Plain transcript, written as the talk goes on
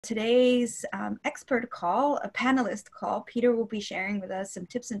Today's expert call, a panelist call. Peter will be sharing with us some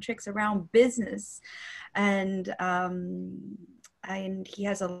tips and tricks around business, and he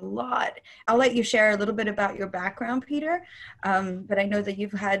has a lot. I'll let you share a little bit about your background, Peter. But I know that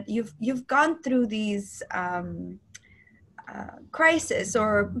you've gone through these crisis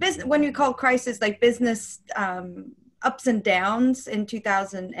or business, when you call crisis like business ups and downs in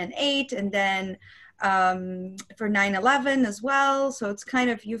 2008, and then for 9/11 as well. So it's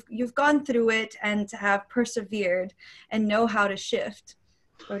kind of you've gone through it and have persevered and know how to shift.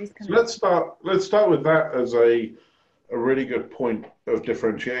 So let's start with that as a really good point of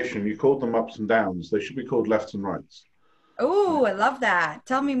differentiation. You called them ups and downs. They should be called lefts and rights. Oh, I love that.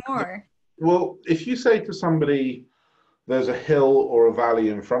 Tell me more. Well, if you say to somebody there's a hill or a valley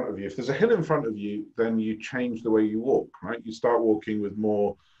in front of you, if there's a hill in front of you, then you change the way you walk, right? You start walking with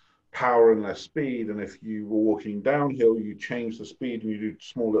more power and less speed. And if you were walking downhill, you change the speed and you do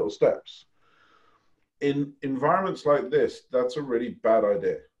small little steps. In environments like this, that's a really bad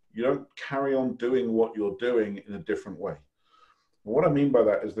idea. You don't carry on doing what you're doing in a different way. What I mean by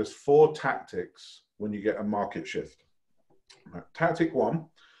that is there's 4 tactics when you get a market shift. Tactic 1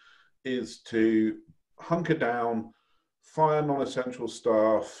 is to hunker down, fire non-essential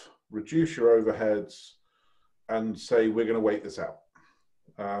staff, reduce your overheads, and say, we're going to wait this out.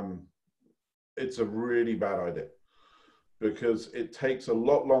 It's a really bad idea because it takes a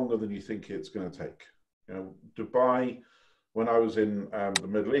lot longer than you think it's going to take. You know, Dubai, when I was in the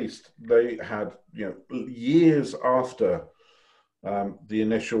Middle East, they had, years after the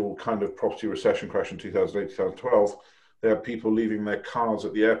initial kind of property recession crash in 2008, 2012, they had people leaving their cars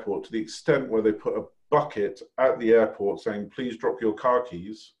at the airport to the extent where they put a bucket at the airport saying, please drop your car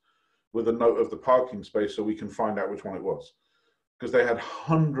keys with a note of the parking space so we can find out which one it was. Because they had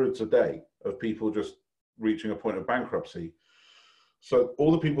hundreds a day of people just reaching a point of bankruptcy. So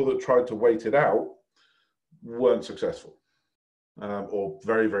all the people that tried to wait it out weren't successful, or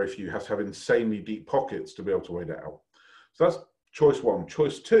very, very few. You have to have insanely deep pockets to be able to wait it out. So that's choice 1.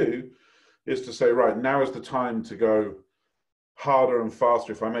 Choice 2 is to say, right, now is the time to go harder and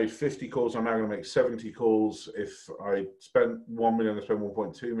faster. If I made 50 calls, I'm now going to make 70 calls. If I spent 1 million, I spend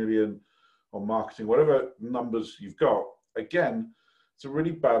 1.2 million on marketing, whatever numbers you've got. Again, it's a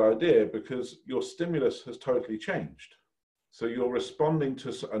really bad idea because your stimulus has totally changed. So you're responding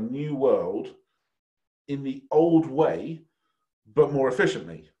to a new world in the old way, but more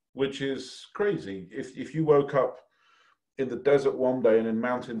efficiently, which is crazy. If you woke up in the desert one day and in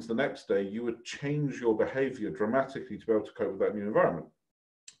mountains the next day, you would change your behavior dramatically to be able to cope with that new environment.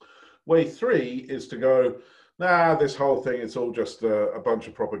 Way 3 is to go, nah, this whole thing, it's all just a bunch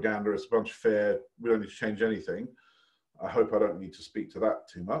of propaganda, it's a bunch of fear, we don't need to change anything. I hope I don't need to speak to that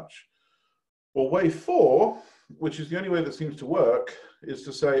too much. Or way 4, which is the only way that seems to work, is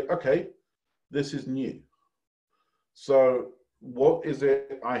to say, okay, this is new. So what is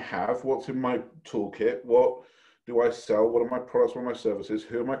it I have? What's in my toolkit? What do I sell? What are my products? What are my services?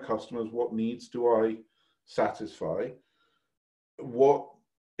 Who are my customers? What needs do I satisfy? What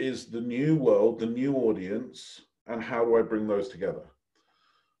is the new world, the new audience, and how do I bring those together?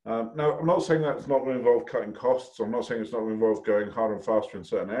 Now, I'm not saying that it's not going to involve cutting costs. I'm not saying it's not going to involve going harder and faster in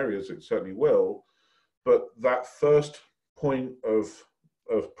certain areas. It certainly will. But that first point of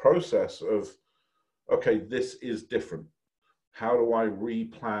process of, okay, this is different. How do I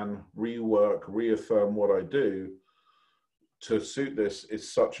replan, rework, reaffirm what I do to suit this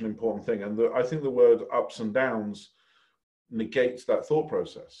is such an important thing. And I think the word ups and downs negates that thought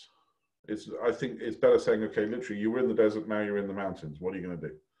process. I think it's better saying, okay, literally, you were in the desert, now you're in the mountains. What are you going to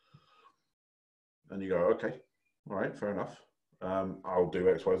do? And you go, okay, all right, fair enough. I'll do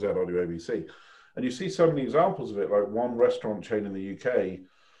X, Y, Z, I'll do A, B, C. And you see so many examples of it, like one restaurant chain in the UK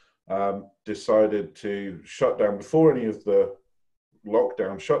decided to shut down before any of the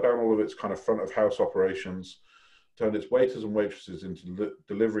lockdown, shut down all of its kind of front of house operations, turned its waiters and waitresses into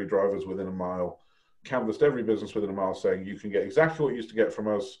delivery drivers within a mile, canvassed every business within a mile saying, you can get exactly what you used to get from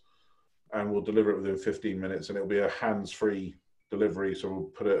us and we'll deliver it within 15 minutes and it'll be a hands-free delivery. So we'll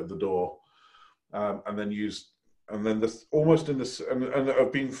put it at the door and then this almost in this, and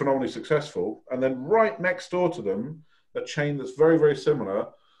have been phenomenally successful. And then right next door to them, a chain that's very, very similar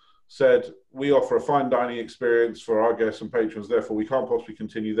said, we offer a fine dining experience for our guests and patrons, therefore we can't possibly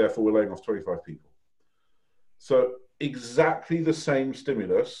continue, therefore we're laying off 25 people. So exactly the same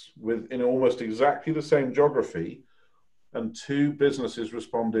stimulus in almost exactly the same geography, and 2 businesses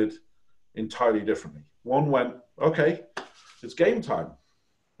responded entirely differently. One went, okay, it's game time,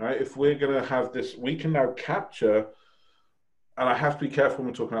 right? If we're going to have this, we can now capture, and I have to be careful when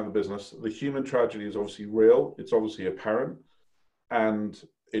we're talking about the business, the human tragedy is obviously real, it's obviously apparent, and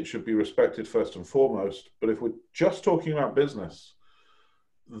it should be respected first and foremost. But if we're just talking about business,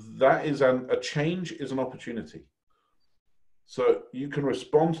 that is a change is an opportunity. So you can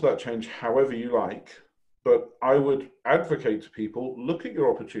respond to that change however you like, but I would advocate to people, look at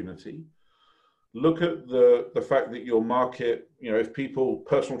your opportunity, look at the fact that your market, if people,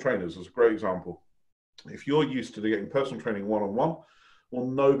 personal trainers is a great example. If you're used to getting personal training one-on-one, well,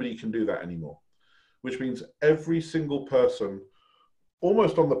 nobody can do that anymore, which means every single person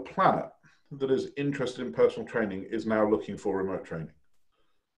almost on the planet that is interested in personal training is now looking for remote training.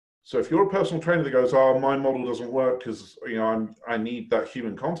 So if you're a personal trainer that goes, oh, my model doesn't work because I need that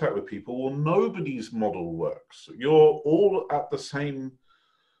human contact with people, well, nobody's model works. You're all at the same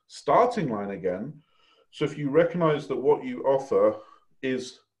starting line again. So if you recognize that what you offer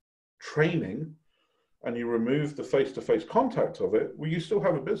is training and you remove the face-to-face contact of it, well, you still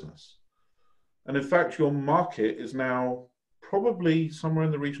have a business. And in fact, your market is now probably somewhere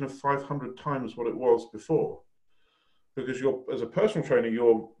in the region of 500 times what it was before. Because as a personal trainer,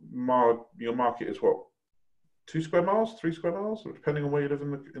 your market is what, 2 square miles, 3 square miles, depending on where you live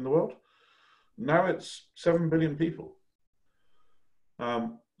in the world. Now it's 7 billion people.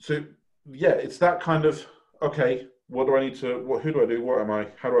 So yeah, it's that kind of, okay, what do I need to, who do I do, what am I,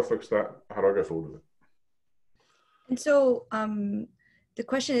 how do I fix that, how do I go forward with it? And so the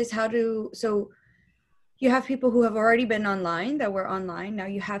question is so you have people who have already been online, that were online. Now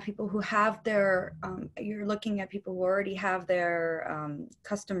you have people who have their, you're looking at people who already have their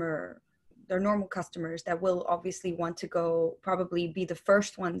their normal customers that will obviously want to go, probably be the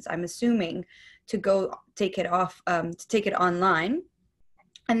first ones, I'm assuming, to go take it off, to take it online.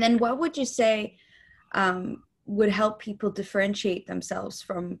 And then what would you say would help people differentiate themselves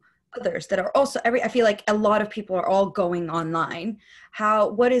from others that are also I feel like a lot of people are all going online.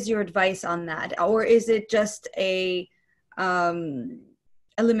 What is your advice on that? Or is it just a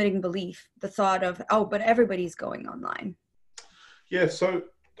limiting belief, the thought of, oh, but everybody's going online? Yeah, so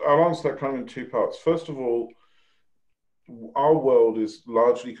I'll answer that kind of in 2 parts. First of all, our world is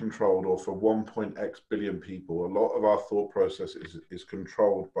largely controlled, or for 1.x billion people, a lot of our thought process is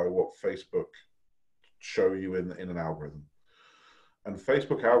controlled by what Facebook show you in an algorithm. And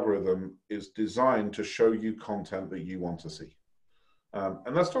Facebook algorithm is designed to show you content that you want to see.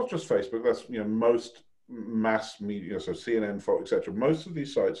 And that's not just Facebook, that's most mass media, so CNN, Fox, etc. Most of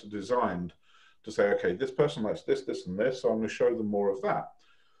these sites are designed to say, okay, this person likes this, this, and this, so I'm going to show them more of that.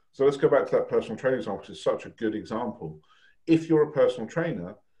 So let's go back to that personal training example, which is such a good example. If you're a personal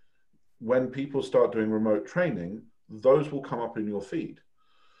trainer, when people start doing remote training, those will come up in your feed.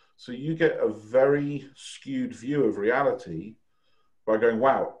 So you get a very skewed view of reality by going,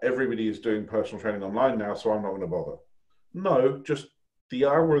 wow, everybody is doing personal training online now, so I'm not going to bother. No, just the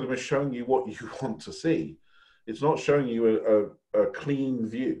algorithm is showing you what you want to see. It's not showing you a clean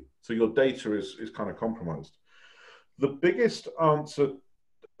view. So your data is kind of compromised. The biggest answer,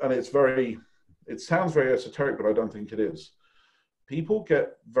 and it sounds very esoteric, but I don't think it is. People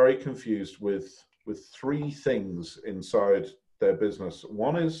get very confused with 3 things inside their business.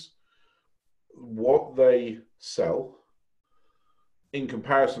 One is what they sell in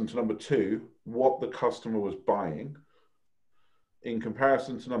comparison to number 2, what the customer was buying, in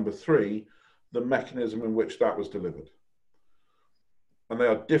comparison to number 3, the mechanism in which that was delivered. And they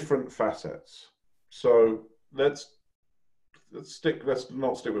are different facets. So let's not stick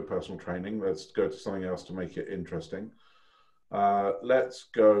with personal training. Let's go to something else to make it interesting. Let's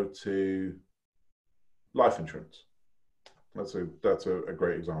go to life insurance. That's a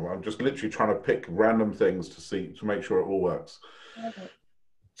great example. I'm just literally trying to pick random things to make sure it all works. Okay.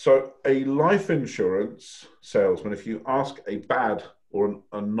 So a life insurance salesman, if you ask a bad or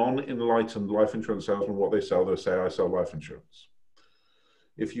a non-enlightened life insurance salesman what they sell, they'll say, I sell life insurance.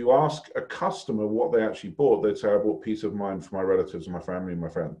 If you ask a customer what they actually bought, they'd say, I bought peace of mind for my relatives and my family and my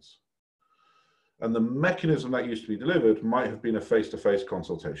friends. And the mechanism that used to be delivered might have been a face-to-face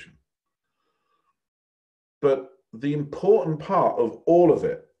consultation. But the important part of all of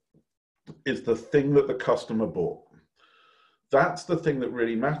it is the thing that the customer bought. That's the thing that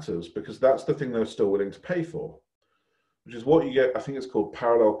really matters, because that's the thing they're still willing to pay for, which is what you get, I think it's called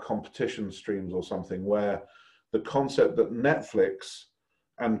parallel competition streams or something, where the concept that Netflix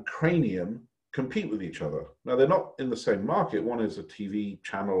and Cranium compete with each other. Now, they're not in the same market. One is a TV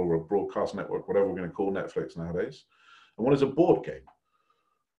channel or a broadcast network, whatever we're going to call Netflix nowadays, and one is a board game.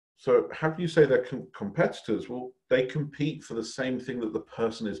 So how can you say they're competitors? Well, they compete for the same thing that the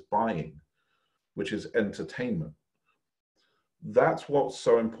person is buying, which is entertainment. That's what's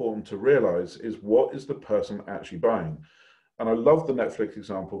so important to realize, is what is the person actually buying? And I love the Netflix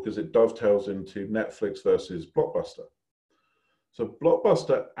example because it dovetails into Netflix versus Blockbuster. So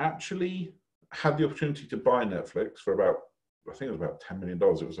Blockbuster actually had the opportunity to buy Netflix for about, I think it was about $10 million.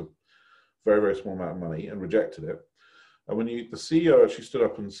 It was a very, very small amount of money, and rejected it. And when the CEO actually stood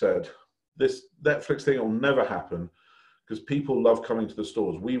up and said, this Netflix thing will never happen because people love coming to the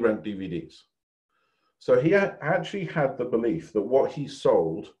stores. We rent DVDs. So he actually had the belief that what he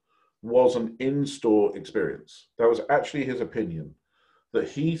sold was an in-store experience. That was actually his opinion, that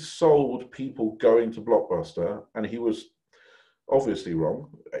he sold people going to Blockbuster, and he was obviously wrong,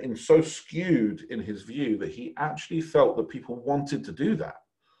 and so skewed in his view that he actually felt that people wanted to do that.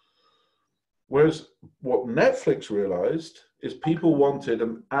 Whereas what Netflix realized is people wanted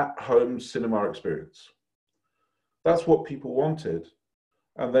an at-home cinema experience. That's what people wanted.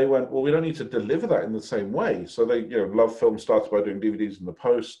 And they went, well, we don't need to deliver that in the same way. So they, Love Film started by doing DVDs in the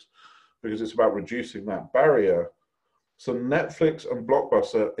post because it's about reducing that barrier. So Netflix and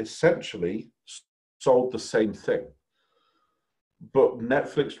Blockbuster essentially sold the same thing. But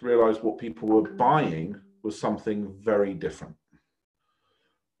Netflix realized what people were buying was something very different.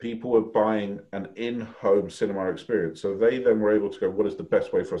 People were buying an in-home cinema experience. So they then were able to go, what is the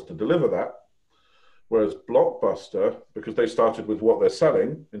best way for us to deliver that? Whereas Blockbuster, because they started with what they're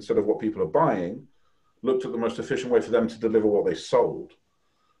selling instead of what people are buying, looked at the most efficient way for them to deliver what they sold,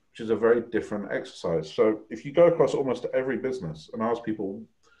 which is a very different exercise. So if you go across almost every business and ask people,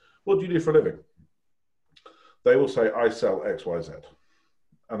 what do you do for a living? They will say, I sell X, Y, Z.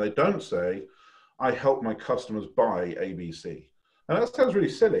 And they don't say, I help my customers buy ABC. And that sounds really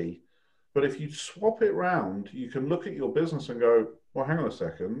silly, but if you swap it around, you can look at your business and go, well, hang on a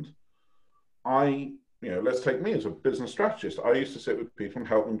second. Let's take me as a business strategist. I used to sit with people and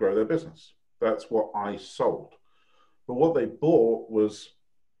help them grow their business. That's what I sold. But what they bought was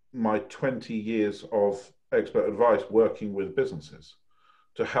my 20 years of expert advice working with businesses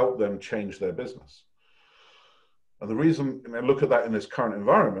to help them change their business. And the reason, I look at that in this current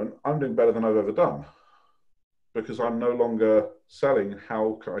environment, I'm doing better than I've ever done because I'm no longer selling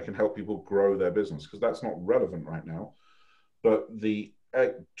how I can help people grow their business, because that's not relevant right now. But the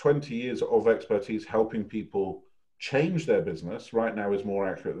 20 years of expertise helping people change their business right now is more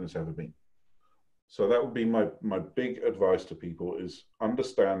accurate than it's ever been. So that would be my big advice to people, is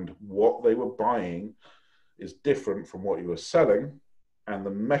understand what they were buying is different from what you were selling, and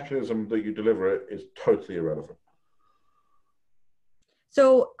the mechanism that you deliver it is totally irrelevant.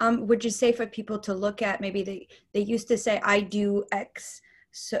 So would you say for people to look at, maybe they used to say, I do X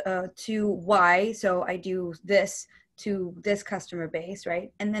to Y, so I do this to this customer base,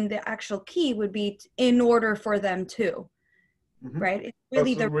 right? And then the actual key would be in order for them to, right? It's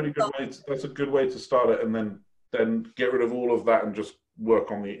really that's a good way to start it, and then get rid of all of that and just work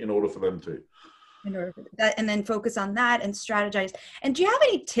on the in order for them to. In order for that, and then focus on that and strategize. And do you have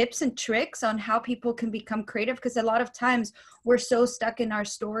any tips and tricks on how people can become creative? Because a lot of times we're so stuck in our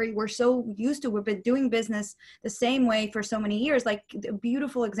story. We're so used to, we've been doing business the same way for so many years. Like the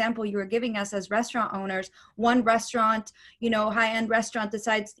beautiful example you were giving us as restaurant owners, one restaurant, high-end restaurant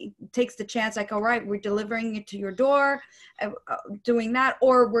takes the chance, like, all right, we're delivering it to your door, doing that,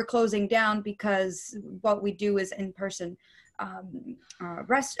 or we're closing down because what we do is in-person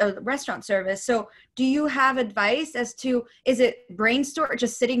restaurant service. So do you have advice as to, is it brainstorm,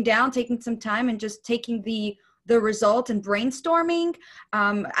 just sitting down, taking some time and just taking the result and brainstorming,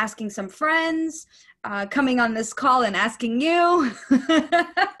 asking some friends, coming on this call and asking you?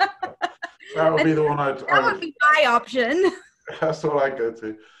 That would be the one that would be my option. That's all I go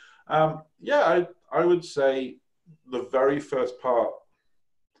to. I would say the very first part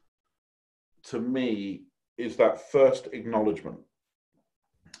to me is that first acknowledgement.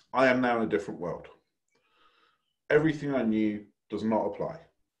 I am now in a different world. Everything I knew does not apply.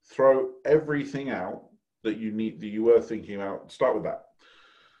 Throw everything out that you were thinking about. Start with that.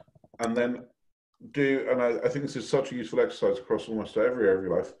 And then I think this is such a useful exercise across almost every area of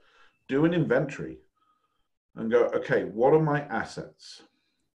your life, do an inventory and go, okay, what are my assets?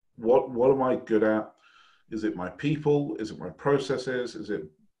 What am I good at? Is it my people? Is it my processes? Is it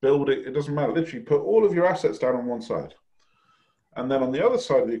building? It doesn't matter. Literally put all of your assets down on one side. And then on the other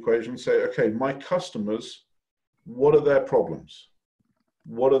side of the equation, say, okay, my customers, what are their problems?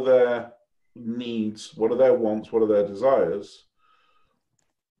 What are their needs? What are their wants? What are their desires?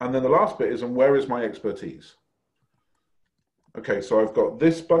 And then the last bit is, and where is my expertise? Okay, so I've got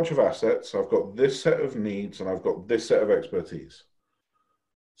this bunch of assets, I've got this set of needs, and I've got this set of expertise.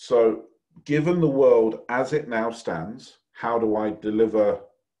 So given the world as it now stands, how do I deliver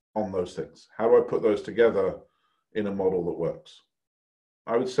on those things? How do I put those together in a model that works?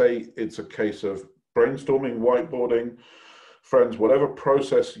 I would say it's a case of brainstorming, whiteboarding, friends, whatever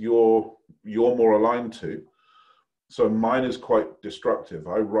process you're more aligned to, So mine is quite destructive.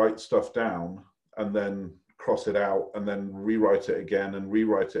 I write stuff down and then cross it out and then rewrite it again and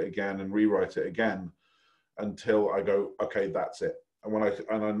rewrite it again and rewrite it again until I go, okay, that's it.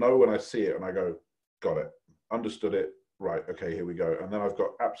 And I know when I see it and I go, got it, understood it, right, okay, here we go. And then I've got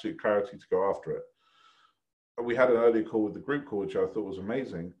absolute clarity to go after it. We had an earlier call with the group call, which I thought was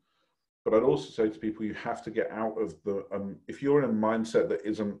amazing. But I'd also say to people, you have to get out of the, if you're in a mindset that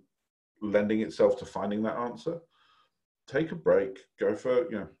isn't lending itself to finding that answer, take a break, go for,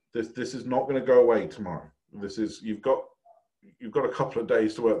 this is not going to go away tomorrow. This is, you've got a couple of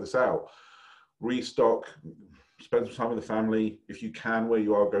days to work this out. Restock, spend some time with the family. If you can, where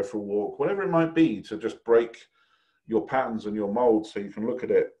you are, go for a walk, whatever it might be, to just break your patterns and your molds so you can look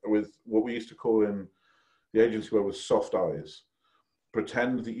at it with what we used to call in the agency world with soft eyes.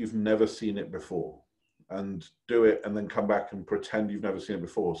 Pretend that you've never seen it before and do it, and then come back and pretend you've never seen it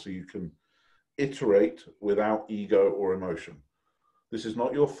before, so you can iterate without ego or emotion. This is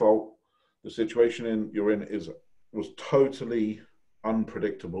not your fault. The situation you're in was totally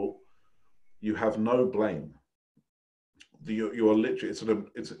unpredictable. You have no blame. You're literally,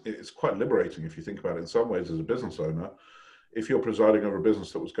 it's quite liberating if you think about it in some ways as a business owner. If you're presiding over a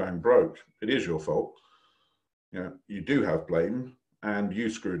business that was going broke, it is your fault. You do have blame and you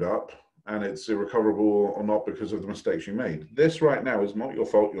screwed up and it's irrecoverable or not because of the mistakes you made. This right now is not your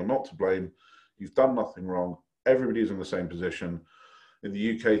fault. You're not to blame. You've done nothing wrong. Everybody's in the same position. In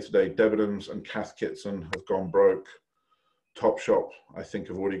the UK today, Debenhams and Cath Kidston have gone broke. Topshop, I think,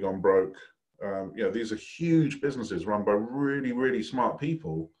 have already gone broke. These are huge businesses run by really, really smart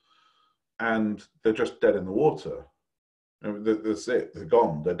people, and they're just dead in the water. That's it. They're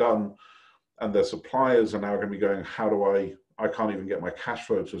gone. They're done. And their suppliers are now going to be going, how do I can't even get my cash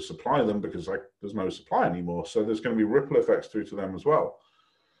flow to supply them because there's no supply anymore. So there's going to be ripple effects through to them as well.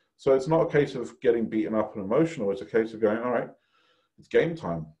 So it's not a case of getting beaten up and emotional. It's a case of going, all right, it's game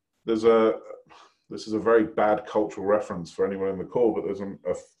time. This is a very bad cultural reference for anyone in the call, but there's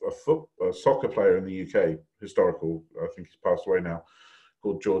a soccer player in the UK, historical, I think he's passed away now,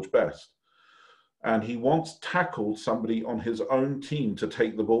 called George Best. And he once tackled somebody on his own team to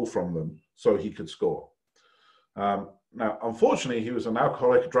take the ball from them so he could score. Now, unfortunately, he was an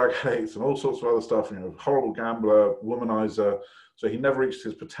alcoholic, drug addict, and all sorts of other stuff, horrible gambler, womanizer. So he never reached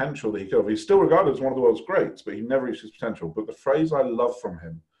his potential that he could have. He's still regarded as one of the world's greats, but he never reached his potential. But the phrase I love from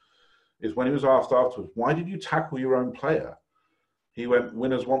him is when he was asked afterwards, why did you tackle your own player? He went,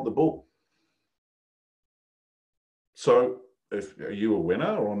 winners want the ball. So are you a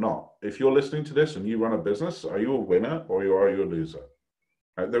winner or not? If you're listening to this and you run a business, are you a winner or are you a loser?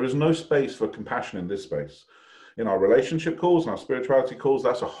 Right? There is no space for compassion in this space. In our relationship calls and our spirituality calls,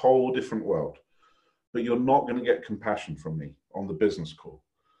 that's a whole different world. But you're not going to get compassion from me on the business call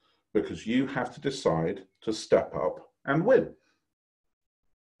because you have to decide to step up and win.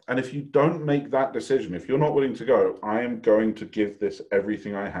 And if you don't make that decision, if you're not willing to go, I am going to give this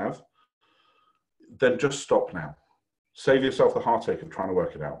everything I have, then just stop now. Save yourself the heartache of trying to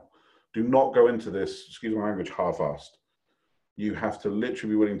work it out. Do not go into this, excuse my language, half-assed. You have to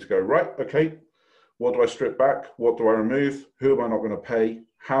literally be willing to go, right, okay, what do I strip back? What do I remove? Who am I not going to pay?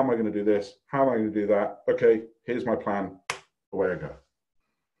 How am I going to do this? How am I going to do that? Okay, here's my plan. Away I go.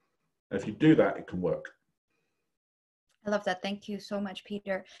 And if you do that, it can work. I love that. Thank you so much,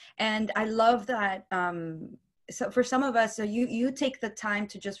 Peter. And I love that. So for some of us, so you take the time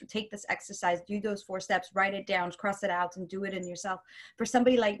to just take this exercise, do those 4 steps, write it down, cross it out, and do it in yourself. For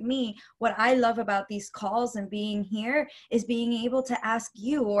somebody like me, what I love about these calls and being here is being able to ask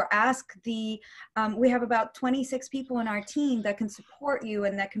you or ask we have about 26 people in our team that can support you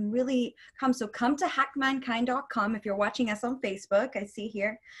and that can really come. So come to hackmankind.com if you're watching us on Facebook. I see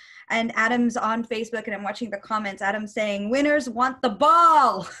here. And Adam's on Facebook and I'm watching the comments. Adam's saying, winners want the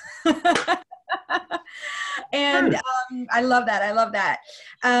ball. And I love that. I love that.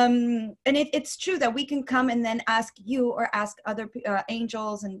 And it's true that we can come and then ask you or ask other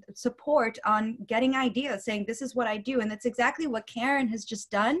angels and support on getting ideas, saying this is what I do. And that's exactly what Karen has just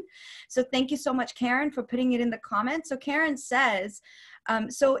done. So thank you so much, Karen, for putting it in the comments. So Karen says,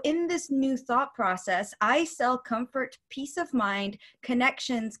 so in this new thought process, I sell comfort, peace of mind,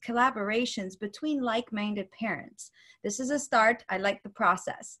 connections, collaborations between like-minded parents. This is a start. I like the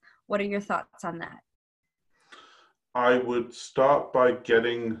process. What are your thoughts on that? I would start by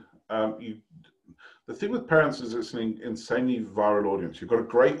getting, the thing with parents is it's an insanely viral audience. You've got a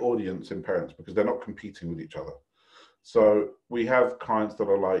great audience in parents because they're not competing with each other. So we have clients that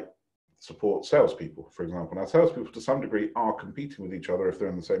are like support salespeople, for example. Now salespeople to some degree are competing with each other if they're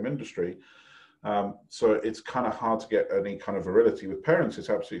in the same industry. So it's kind of hard to get any kind of virility. With parents, it's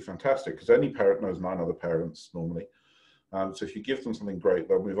absolutely fantastic because any parent knows 9 other parents normally. So if you give them something great,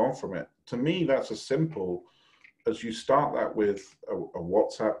 they'll move on from it. To me, that's as simple as you start that with a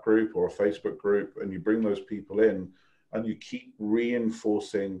WhatsApp group or a Facebook group, and you bring those people in and you keep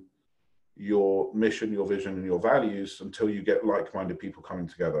reinforcing your mission, your vision, and your values until you get like-minded people coming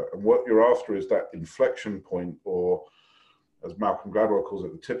together. And what you're after is that inflection point, or as Malcolm Gladwell calls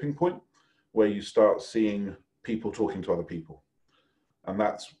it, the tipping point, where you start seeing people talking to other people. And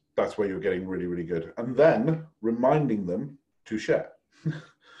that's where you're getting really, really good. And then reminding them to share.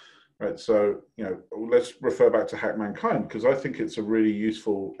 Right, so, you know, let's refer back to Hack Mankind, because I think it's a really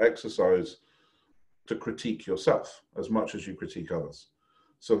useful exercise to critique yourself as much as you critique others.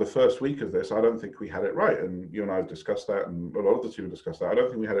 So the first week of this, I don't think we had it right. And you and I have discussed that, and a lot of the team have discussed that. I don't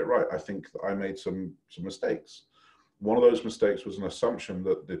think we had it right. I think that I made some mistakes. One of those mistakes was an assumption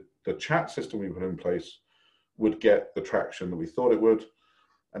that the chat system we put in place would get the traction that we thought it would,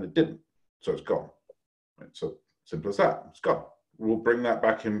 and it didn't. So it's gone. Right, so simple as that, it's gone. We'll bring that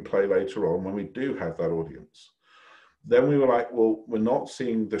back in play later on when we do have that audience. Then we were like, well, we're not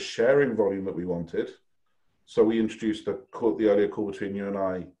seeing the sharing volume that we wanted. So we introduced the earlier call between you and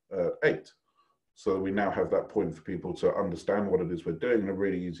I at 8. So we now have that point for people to understand what it is we're doing in a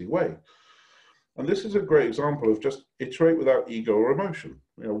really easy way. And this is a great example of just iterate without ego or emotion.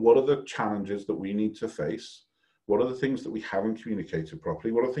 You know, what are the challenges that we need to face? What are the things that we haven't communicated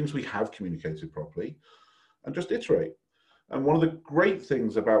properly? What are the things we have communicated properly? And just iterate. And one of the great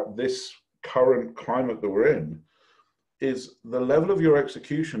things about this current climate that we're in is the level of your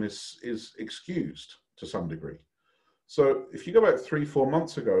execution is excused to some degree. So if you go back 3-4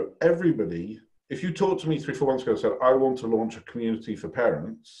 months ago, everybody, if you talked to me 3-4 months ago and said, I want to launch a community for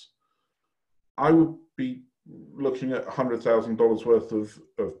parents, I would be looking at $100,000 worth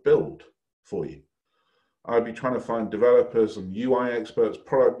of build for you. I'd be trying to find developers and UI experts,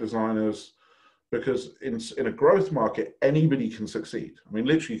 product designers, because in a growth market, anybody can succeed. I mean,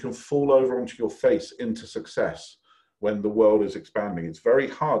 literally, you can fall over onto your face into success when the world is expanding. It's very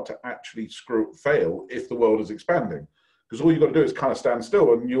hard to actually fail if the world is expanding, because all you've got to do is kind of stand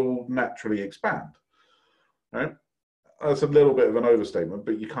still and you'll naturally expand. Right? That's a little bit of an overstatement,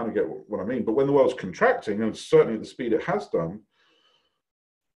 but you kind of get what I mean. But when the world's contracting, and certainly at the speed it has done,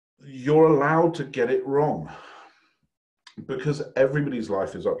 you're allowed to get it wrong, because everybody's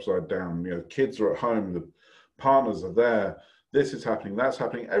life is upside down. You know, kids are at home, the partners are there, this is happening, that's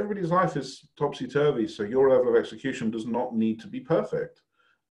happening. Everybody's life is topsy-turvy, so your level of execution does not need to be perfect.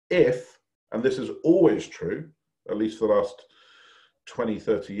 If, and this is always true, at least for the last 20,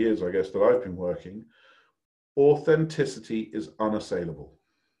 30 years, I guess, that I've been working, authenticity is unassailable.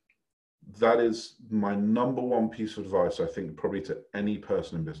 That is my number one piece of advice, I think, probably to any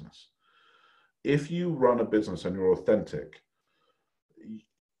person in business. If you run a business and you're authentic,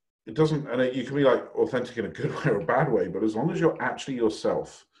 it doesn't, and you can be like authentic in a good way or a bad way, but as long as you're actually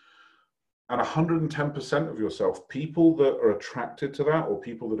yourself and 110% of yourself, people that are attracted to that, or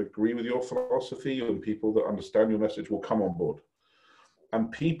people that agree with your philosophy, and people that understand your message will come on board.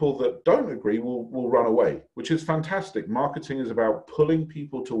 And people that don't agree will run away, which is fantastic. Marketing is about pulling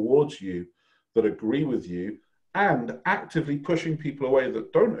people towards you that agree with you and actively pushing people away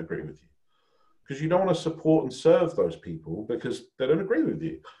that don't agree with you. Because you don't want to support and serve those people because they don't agree with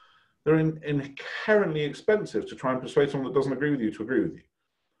you. They're inherently expensive to try and persuade someone that doesn't agree with you to agree with you.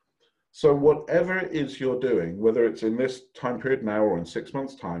 So whatever it is you're doing, whether it's in this time period now or in 6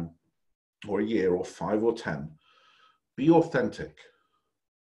 months' time, or a year or 5 or 10, be authentic.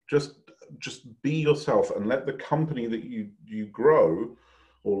 Just be yourself, and let the company that you grow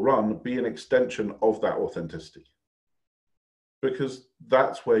or run be an extension of that authenticity. Because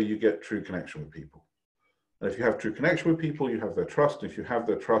that's where you get true connection with people. And if you have true connection with people, you have their trust. And if you have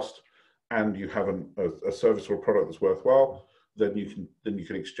their trust and you have a service or a product that's worthwhile, then you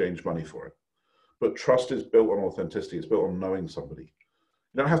can exchange money for it. But trust is built on authenticity. It's built on knowing somebody.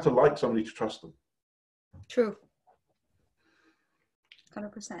 You don't have to like somebody to trust them. True.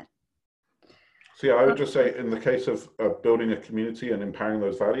 100%. So yeah, I would just say, in the case of building a community and empowering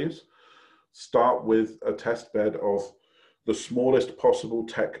those values, start with a test bed of the smallest possible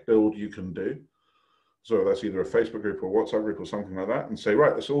tech build you can do. So that's either a Facebook group or a WhatsApp group or something like that, and say,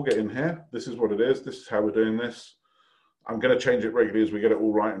 right, let's all get in here. This is what it is. This is how we're doing this. I'm going to change it regularly as we get it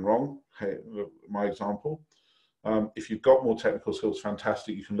all right and wrong. Hey, my example. If you've got more technical skills,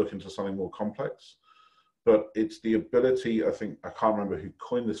 fantastic. You can look into something more complex. But it's the ability, I think, I can't remember who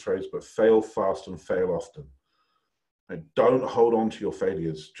coined this phrase, but fail fast and fail often. And don't hold on to your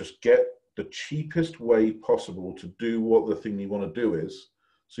failures. Just get the cheapest way possible to do what the thing you want to do is,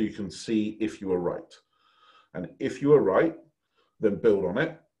 so you can see if you are right. And if you are right, then build on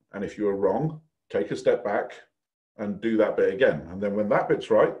it. And if you are wrong, take a step back and do that bit again. And then when that bit's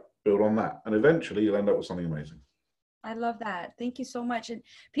right, build on that. And eventually you'll end up with something amazing. I love that. Thank you so much. And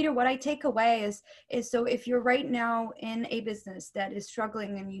Peter, what I take away is so if you're right now in a business that is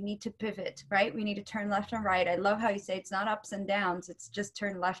struggling and you need to pivot, right? We need to turn left and right. I love how you say it's not ups and downs. It's just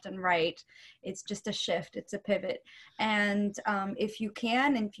turn left and right. It's just a shift. It's a pivot. And if you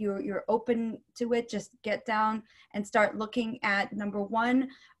can, and if you're open to it, just get down and start looking at, number one,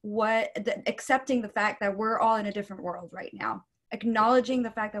 accepting the fact that we're all in a different world right now, acknowledging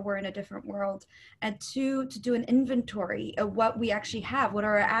the fact that we're in a different world, and two, to do an inventory of what we actually have, what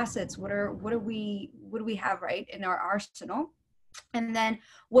are our assets, what do we have right in our arsenal, and then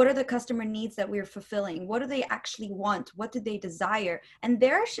what are the customer needs that we're fulfilling, what do they actually want, what do they desire, and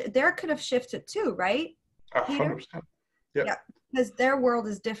their could have shifted too, right, Peter? 100%. Yep. Yeah, because their world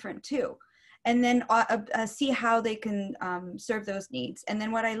is different too. And then see how they can serve those needs. And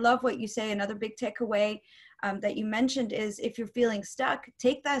then what I love what you say, another big takeaway that you mentioned is, if you're feeling stuck,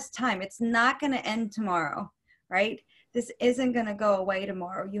 take that time. It's not going to end tomorrow, right? This isn't going to go away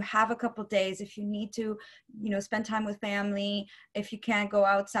tomorrow. You have a couple days. If you need to, spend time with family, if you can't go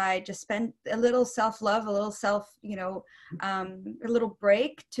outside, just spend a little self-love, a little a little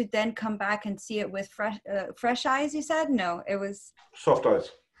break, to then come back and see it with fresh eyes. You said? No, it was soft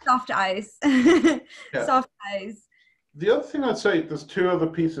eyes. Soft eyes. Yeah. Soft eyes. The other thing I'd say, there's two other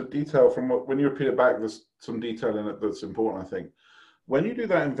pieces of detail from when you repeat it back, there's some detail in it that's important, I think. When you do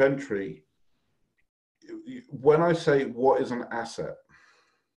that inventory, when I say what is an asset,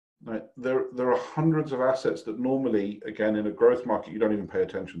 right, there are hundreds of assets that normally, again, in a growth market, you don't even pay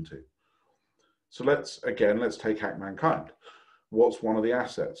attention to. So let's take Hack Mankind. What's one of the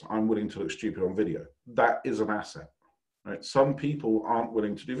assets? I'm willing to look stupid on video. That is an asset. Right? Some people aren't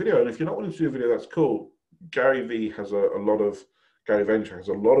willing to do video. And if you're not willing to do video, that's cool. Gary Vaynerchuk has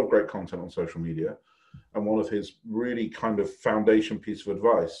a lot of great content on social media. And one of his really kind of foundation piece of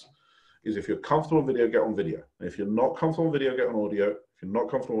advice is, if you're comfortable on video, get on video. And if you're not comfortable on video, get on audio. If you're not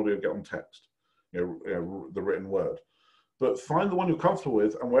comfortable on audio, get on text, the written word. But find the one you're comfortable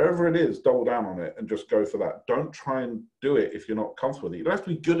with, and wherever it is, double down on it and just go for that. Don't try and do it if you're not comfortable with it. You don't have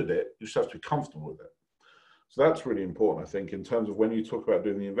to be good at it. You just have to be comfortable with it. So that's really important, I think, in terms of when you talk about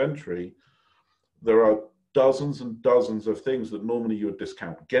doing the inventory. There are dozens and dozens of things that normally you would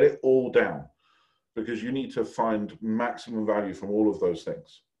discount. Get it all down, because you need to find maximum value from all of those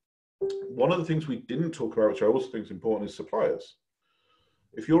things. One of the things we didn't talk about, which I also think is important, is suppliers.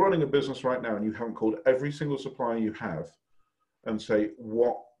 If you're running a business right now and you haven't called every single supplier you have and say,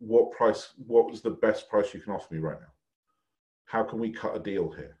 what was the best price you can offer me right now? How can we cut a deal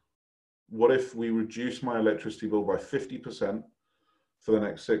here? What if we reduce my electricity bill by 50% for the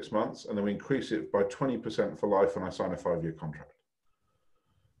next 6 months, and then we increase it by 20% for life and I sign a 5-year contract?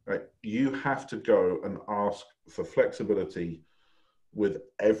 Right? You have to go and ask for flexibility with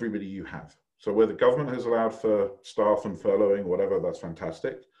everybody you have. So where the government has allowed for staff and furloughing, whatever, that's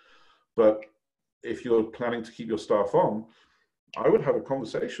fantastic. But if you're planning to keep your staff on, I would have a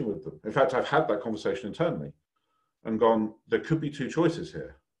conversation with them. In fact, I've had that conversation internally and gone, there could be two choices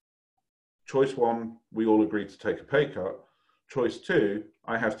here. Choice one, we all agree to take a pay cut. Choice two,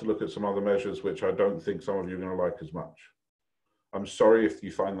 I have to look at some other measures which I don't think some of you are going to like as much. I'm sorry if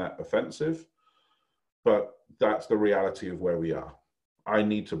you find that offensive, but that's the reality of where we are. I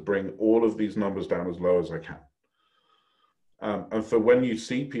need to bring all of these numbers down as low as I can. And for when you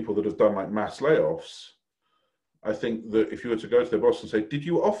see people that have done like mass layoffs, I think that if you were to go to their boss and say, did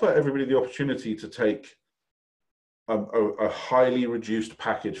you offer everybody the opportunity to take a highly reduced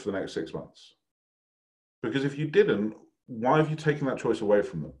package for the next 6 months? Because if you didn't, why have you taken that choice away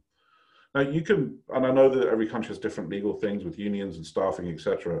from them? Now you can, and I know that every country has different legal things with unions and staffing,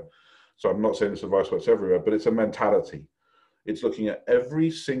 etc. So I'm not saying this advice works everywhere, but it's a mentality. It's looking at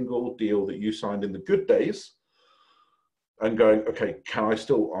every single deal that you signed in the good days and going, okay, can I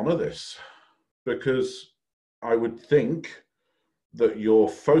still honor this? Because I would think that your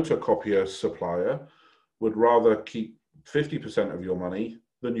photocopier supplier would rather keep 50% of your money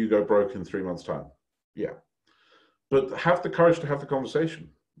than you go broke in 3 months' time. Yeah. But have the courage to have the conversation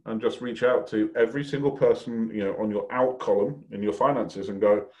and just reach out to every single person, on your out column in your finances and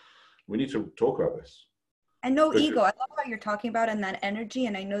go, we need to talk about this. And no ego. I love how you're talking about it and that energy.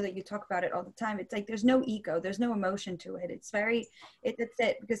 And I know that you talk about it all the time. It's like, there's no ego. There's no emotion to it. It's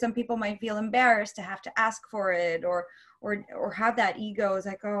it. Because some people might feel embarrassed to have to ask for it or have that ego. It's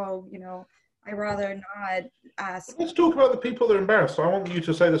like, oh, I'd rather not ask. Let's talk about the people that are embarrassed. I want you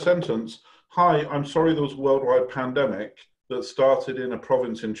to say the sentence, hi, I'm sorry there was a worldwide pandemic that started in a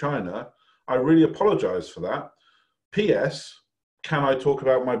province in China. I really apologize for that. P.S. Can I talk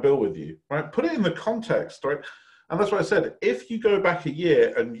about my bill with you? Right? Put it in the context, right? And that's why I said, if you go back a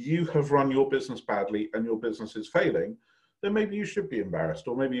year and you have run your business badly and your business is failing, then maybe you should be embarrassed,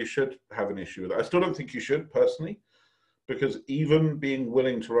 or maybe you should have an issue with it. I still don't think you should, personally, because even being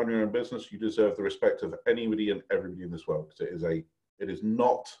willing to run your own business, you deserve the respect of anybody and everybody in this world, because it is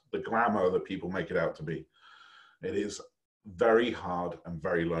not the glamour that people make it out to be. It is very hard and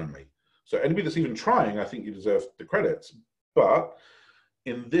very lonely. So anybody that's even trying, I think you deserve the credits. But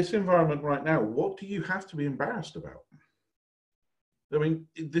in this environment right now, what do you have to be embarrassed about? I mean,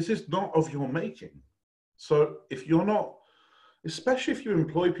 this is not of your making. So if you're not, especially if you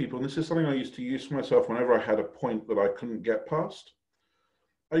employ people, and this is something I used to use for myself whenever I had a point that I couldn't get past,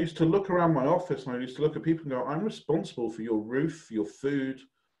 I used to look around my office and I used to look at people and go, I'm responsible for your roof, your food,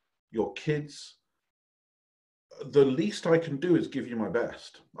 your kids. The least I can do is give you my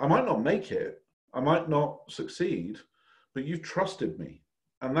best. I might not make it, I might not succeed, but you've trusted me.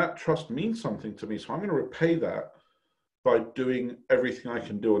 And that trust means something to me. So I'm going to repay that by doing everything I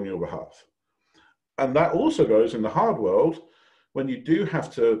can do on your behalf. And that also goes in the hard world when you do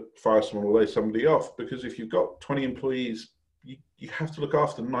have to fire someone or lay somebody off, because if you've got 20 employees, you have to look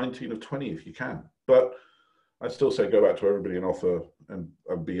after 19 of 20 if you can. But I still say go back to everybody and offer and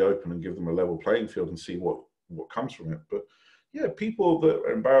be open and give them a level playing field and see what comes from it. But yeah, people that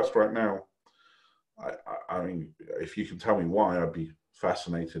are embarrassed right now, I mean, if you can tell me why, I'd be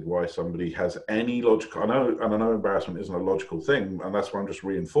fascinated why somebody has any logical. I know embarrassment isn't a logical thing, and that's why I'm just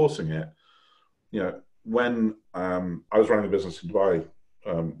reinforcing it. You know, when I was running a business in Dubai,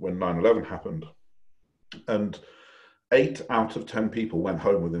 when 9/11 happened, and 8 out of 10 people went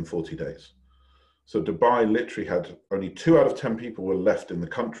home within 40 days. So Dubai literally had only 2 out of 10 people were left in the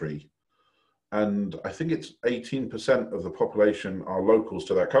country. And I think it's 18% of the population are locals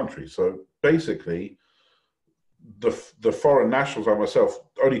to that country. So basically, the foreign nationals like myself,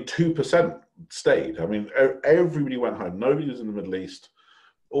 only 2% stayed. I mean, everybody went home. Nobody was in the Middle East.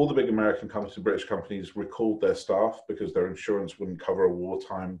 All the big American companies and British companies recalled their staff because their insurance wouldn't cover a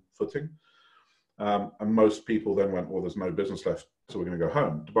wartime footing. And most people then went, well, there's no business left, so we're going to go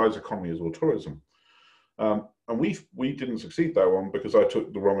home. Dubai's economy is all tourism. And we didn't succeed that one because I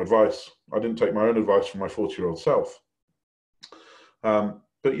took the wrong advice. I didn't take my own advice from my 40-year-old self.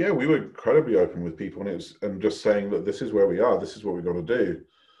 But yeah, we were incredibly open with people, and just saying that this is where we are, this is what we've got to do.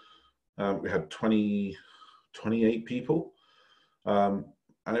 We had 28 people, and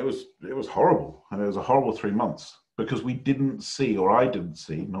it was horrible, and it was a horrible 3 months because we didn't see, or I didn't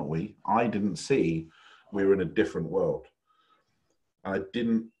see, not we, I didn't see we were in a different world. And I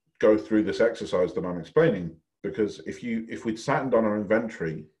didn't go through this exercise that I'm explaining, because if we'd sat and done our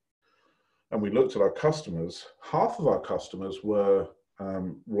inventory and we looked at our customers, half of our customers were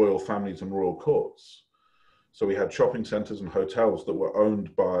royal families and royal courts. So we had shopping centers and hotels that were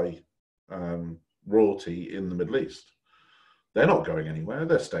owned by royalty in the Middle East. They're not going anywhere,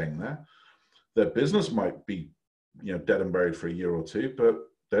 they're staying there. Their business might be, dead and buried for a year or two, but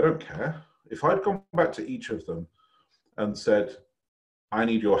they don't care. If I'd gone back to each of them and said, I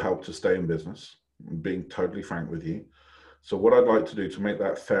need your help to stay in business, I'm being totally frank with you. So what I'd like to do to make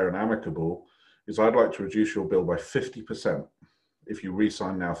that fair and amicable is I'd like to reduce your bill by 50% if you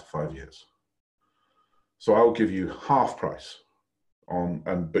re-sign now for 5 years. So I'll give you half price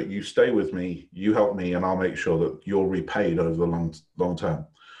but you stay with me, you help me, and I'll make sure that you're repaid over the long term.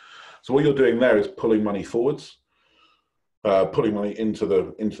 So what you're doing there is pulling money forwards, pulling money into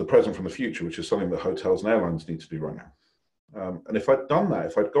the present from the future, which is something that hotels and airlines need to do right now. And if I'd done that,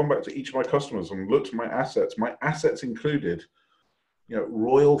 if I'd gone back to each of my customers and looked at my assets included,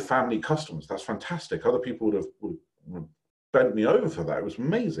 royal family customers, that's fantastic. Other people would have bent me over for that. It was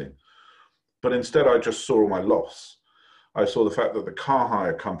amazing. But instead, I just saw all my loss. I saw the fact that the car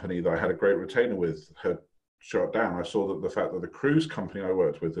hire company that I had a great retainer with had shut down. I saw that the fact that the cruise company I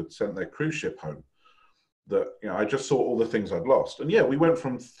worked with had sent their cruise ship home. That, I just saw all the things I'd lost. And yeah, we went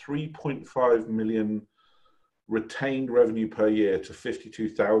from 3.5 million retained revenue per year to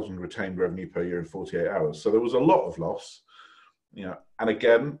 52,000 retained revenue per year in 48 hours. So there was a lot of loss, and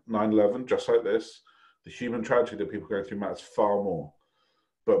again, 9/11, just like this, the human tragedy that people are going through matters far more.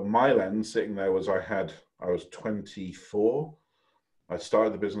 But my lens sitting there was I was 24. I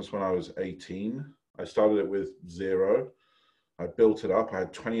started the business when I was 18. I started it with 0. I built it up. I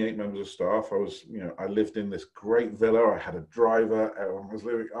had 28 members of staff. I lived in this great villa. I had a driver. I was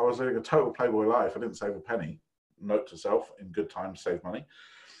living a total playboy life. I didn't save a penny. Note to self, in good times, save money.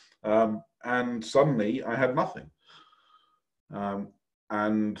 And suddenly I had nothing.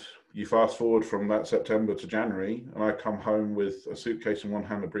 And you fast forward from that September to January, and I come home with a suitcase in one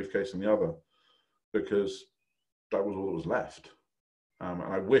hand, a briefcase in the other, because that was all that was left. And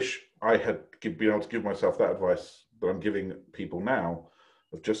I wish I had been able to give myself that advice that I'm giving people now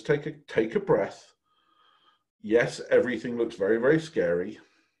of just take a breath. Yes, everything looks very, very scary,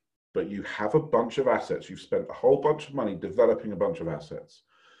 but you have a bunch of assets. You've spent a whole bunch of money developing a bunch of assets.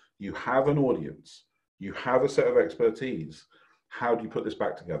 You have an audience. You have a set of expertise. How do you put this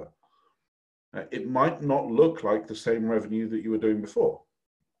back together? It might not look like the same revenue that you were doing before.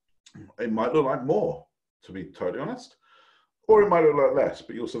 It might look like more, to be totally honest, or it might look like less,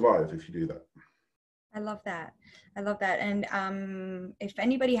 but you'll survive if you do that. I love that. I love that. And if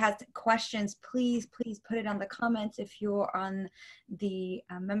anybody has questions, please put it on the comments. If you're on the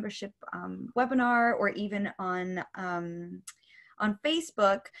membership webinar, or even on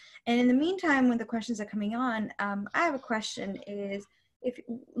Facebook. And in the meantime, when the questions are coming on, I have a question: is if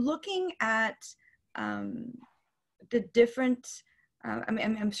looking at the different,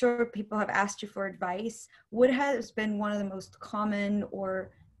 I'm sure people have asked you for advice. What has been one of the most common,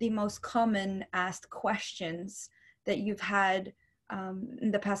 or the most common asked questions that you've had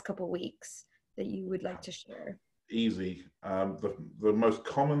in the past couple of weeks that you would like to share? Easy. The most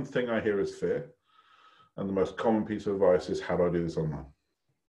common thing I hear is fear. And the most common piece of advice is, how do I do this online?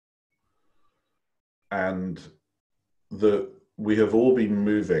 And we have all been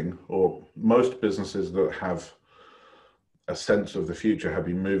moving, or most businesses that have a sense of the future have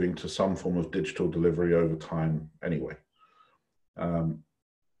been moving to some form of digital delivery over time anyway.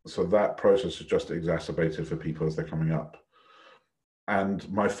 So that process is just exacerbated for people as they're coming up. And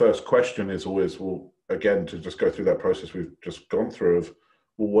my first question is always, well, again, to just go through that process we've just gone through of,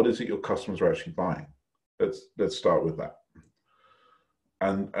 well, what is it your customers are actually buying? Let's start with that.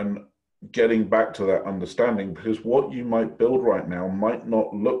 And getting back to that understanding, because what you might build right now might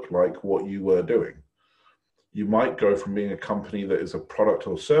not look like what you were doing. You might go from being a company that is a product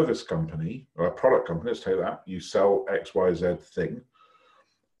or service company, or a product company, let's take that, you sell XYZ thing,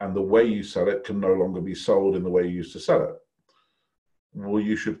 and the way you sell it can no longer be sold in the way you used to sell it. Well,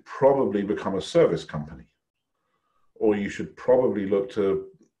 you should probably become a service company, or you should probably look to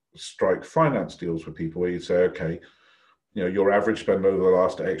strike finance deals with people where you say, okay, you know, your average spend over the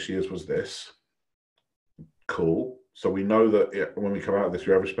last X years was this. Cool. So we know that when we come out of this,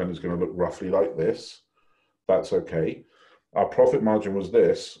 your average spend is going to look roughly like this. That's okay. Our profit margin was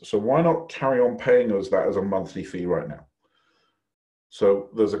this. So why not carry on paying us that as a monthly fee right now? So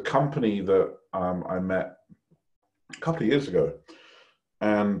there's a company that I met a couple of years ago,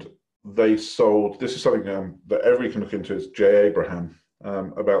 and they sold, this is something that everybody can look into, is Jay Abraham,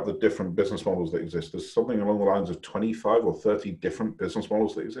 about the different business models that exist. There's something along the lines of 25 or 30 different business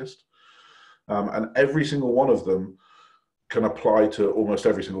models that exist. And every single one of them can apply to almost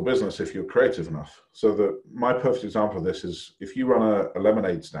every single business if you're creative enough. So that my perfect example of this is, if you run a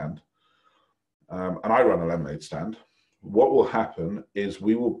lemonade stand, and I run a lemonade stand, what will happen is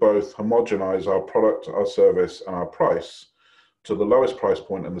we will both homogenize our product, our service, and our price to the lowest price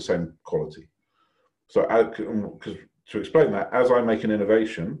point and the same quality. So to explain that, as I make an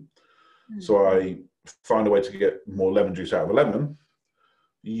innovation, so I find a way to get more lemon juice out of a lemon,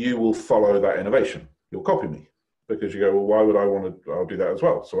 you will follow that innovation. You'll copy me, because you go, well, why would I want to? I'll do that as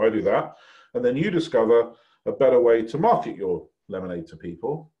well. So I do that. And then you discover a better way to market your lemonade to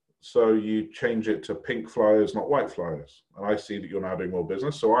people. So you change it to pink flyers, not white flyers. And I see that you're now doing more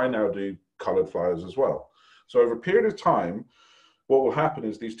business. So I now do colored flyers as well. So over a period of time, what will happen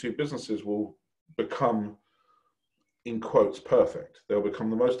is these two businesses will become, in quotes, perfect. They'll become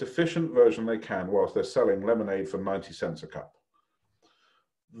the most efficient version they can whilst they're selling lemonade for 90 cents a cup.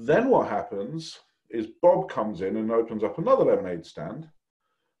 Then what happens is Bob comes in and opens up another lemonade stand.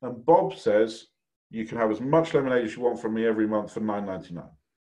 And Bob says, you can have as much lemonade as you want from me every month for $9.99.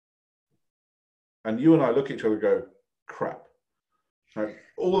 And you and I look at each other and go, crap. Right?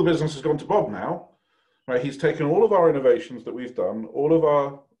 All the business has gone to Bob now. Right? He's taken all of our innovations that we've done, all of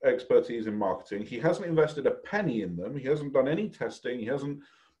our expertise in marketing. He hasn't invested a penny in them. He hasn't done any testing. He hasn't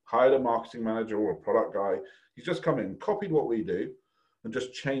hired a marketing manager or a product guy. He's just come in, copied what we do, and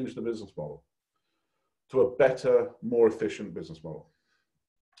just changed the business model to a better, more efficient business model.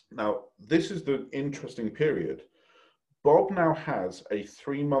 Now, this is the interesting period. Bob now has a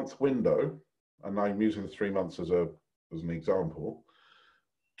 3-month window, and I'm using the 3 months as an example,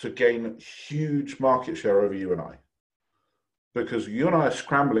 to gain huge market share over you and I. Because you and I are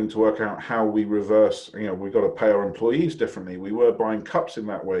scrambling to work out how we reverse, we've got to pay our employees differently. We were buying cups in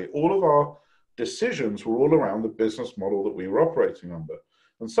that way. All of our decisions were all around the business model that we were operating under.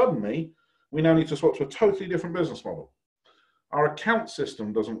 And suddenly, we now need to swap to a totally different business model. Our account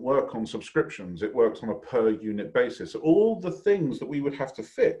system doesn't work on subscriptions. It works on a per unit basis. All the things that we would have to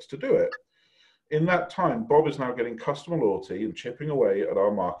fix to do it. In that time, Bob is now getting customer loyalty and chipping away at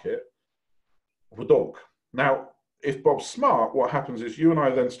our market. Wdonk. Now, if Bob's smart, what happens is you and I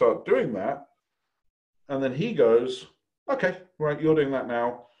then start doing that, and then he goes, okay, right, you're doing that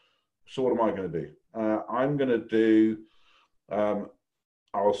now, so what am I going to do? I'm going to do,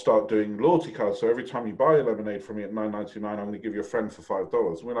 I'll start doing loyalty cards. So every time you buy a lemonade from me at $9.99, I'm going to give you a friend for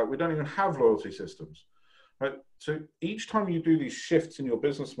 $5. And we're like, we don't even have loyalty systems. Right? So each time you do these shifts in your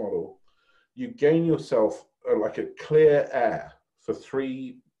business model, you gain yourself like a clear air for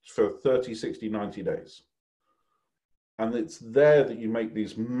 30, 60, 90 days. And it's there that you make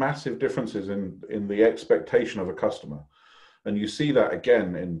these massive differences in the expectation of a customer. And you see that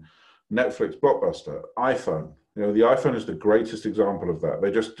again in Netflix, Blockbuster, iPhone. You know, the iPhone is the greatest example of that.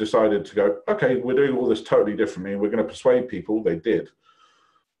 They just decided to go, okay, we're doing all this totally differently, and we're going to persuade people. They did.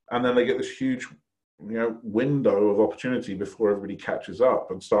 And then they get this huge, you know, window of opportunity before everybody catches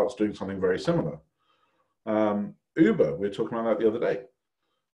up and starts doing something very similar. Uber, we were talking about that the other day.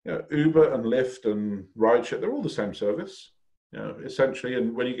 You know, Uber and Lyft and rideshare, they're all the same service, you know, essentially.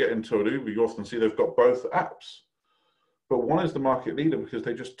 And when you get into an Uber, you often see they've got both apps. But one is the market leader because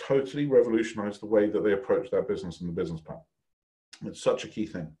they just totally revolutionized the way that they approach their business and the business plan. It's such a key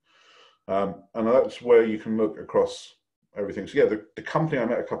thing. And that's where you can look across everything. So yeah, the company I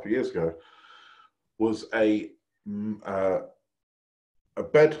met a couple of years ago was a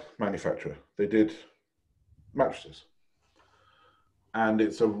bed manufacturer. They did mattresses. And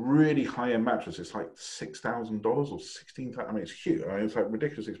it's a really high-end mattress. It's like $6,000 or $16,000. I mean, it's huge. I mean, it's like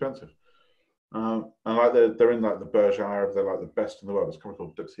ridiculously expensive. And like they're in like the Bergère, they're like the best in the world. It's a company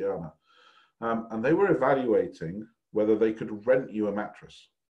called Duxiana. And they were evaluating whether they could rent you a mattress.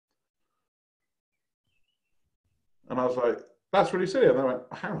 And I was like, that's really silly. And they went,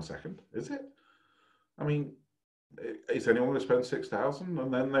 hang on a second, is it? I mean, is anyone going to spend 6,000?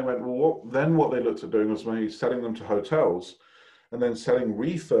 And then they went, well, what they looked at doing was maybe selling them to hotels and then selling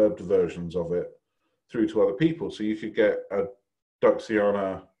refurbed versions of it through to other people. So you could get a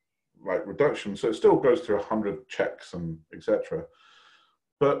Duxiana like reduction. So it still goes through 100 checks and etc.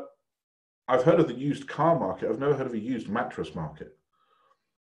 But I've heard of the used car market. I've never heard of a used mattress market.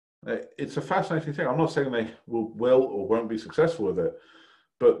 It's a fascinating thing. I'm not saying they will or won't be successful with it,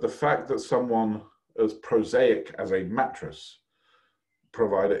 but the fact that someone as prosaic as a mattress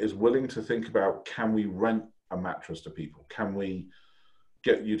provider is willing to think about, can we rent a mattress to people? Can we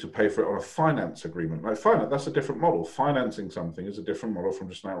get you to pay for it on a finance agreement? Like finance, that's a different model. Financing something is a different model from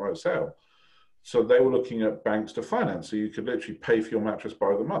just an outright sale. So they were looking at banks to finance. So you could literally pay for your mattress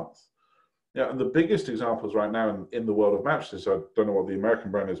by the month. Yeah, and the biggest examples right now in the world of mattresses, I don't know what the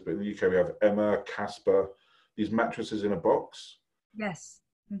American brand is, but in the UK we have Emma, Casper, these mattresses in a box. Yes.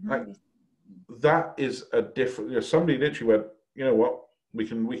 Mm-hmm. Like, that is a different, you know, somebody literally went, you know what, we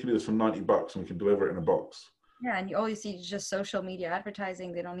can do this for $90 and we can deliver it in a box. Yeah, and you always see just social media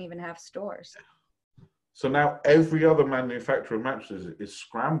advertising. They don't even have stores. So now every other manufacturer of mattresses is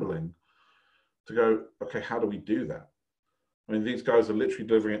scrambling to go, okay, how do we do that? I mean, these guys are literally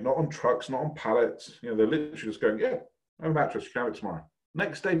delivering it not on trucks, not on pallets. You know, they're literally just going, yeah, I have a mattress, you can have it tomorrow.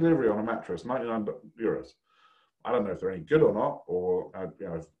 Next day delivery on a mattress, €99. I don't know if they're any good or not, or you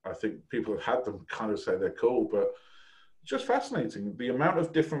know, I think people have had them kind of say they're cool, but it's just fascinating the amount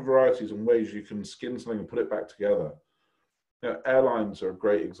of different varieties and ways you can skin something and put it back together. You know, airlines are a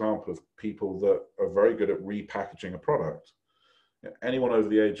great example of people that are very good at repackaging a product. You know, anyone over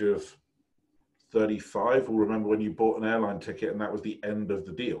the age of 35 will remember when you bought an airline ticket and that was the end of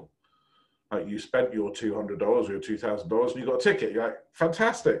the deal. Like you spent your $200 or your $2,000 and you got a ticket. You're like,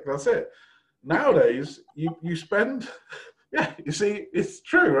 fantastic, that's it. Nowadays, you spend, yeah, you see, it's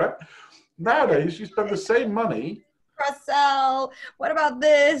true, right? Nowadays, you spend the same money. Cross-sell, what about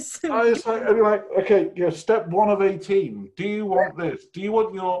this? It's like, I'd be like, okay, you know, step 1 of 18. Do you want this? Do you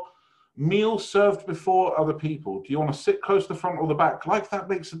want your meal served before other people? Do you want to sit close to the front or the back? Like, that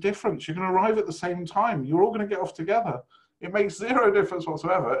makes a difference. You're going to arrive at the same time. You're all going to get off together. It makes zero difference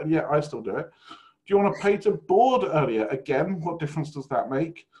whatsoever, and yet I still do it. Do you want to pay to board earlier? Again, what difference does that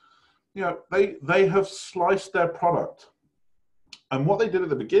make? You know, they have sliced their product. And what they did at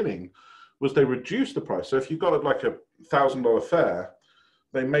the beginning was they reduced the price. So if you got like a $1,000 fare,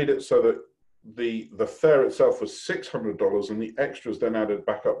 they made it so that the fare itself was $600 and the extras then added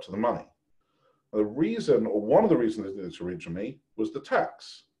back up to the money. The reason, or one of the reasons they did this originally, was the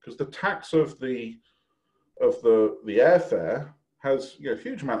tax, because the tax of the airfare has, you know, a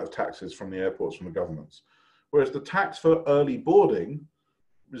huge amount of taxes from the airports, from the governments, whereas the tax for early boarding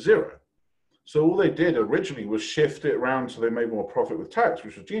was zero. So all they did originally was shift it around so they made more profit with tax,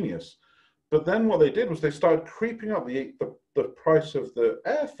 which was genius. But then what they did was they started creeping up the price of the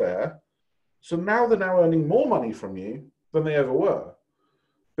airfare. So now they're now earning more money from you than they ever were,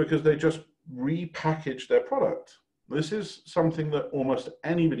 because they just repackage their product. This is something that almost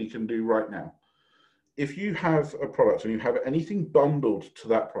anybody can do right now. If you have a product and you have anything bundled to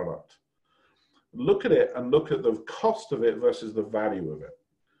that product, look at it and look at the cost of it versus the value of it.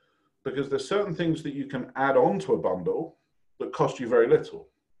 Because there's certain things that you can add on to a bundle that cost you very little,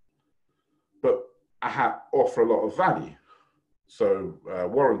 but offer a lot of value. So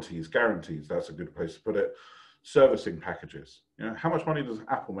warranties, guarantees, that's a good place to put it. Servicing packages. You know, how much money does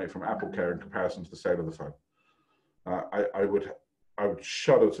Apple make from Apple Care in comparison to the sale of the phone? I would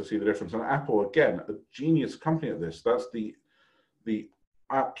shudder to see the difference. And Apple, again, a genius company at this. That's the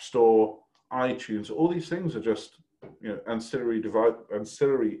App Store, iTunes, all these things are just, you know, ancillary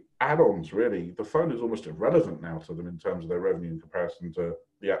add-ons. Really, the phone is almost irrelevant now to them in terms of their revenue in comparison to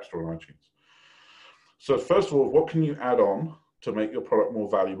the App Store and iTunes. So first of all, what can you add on to make your product more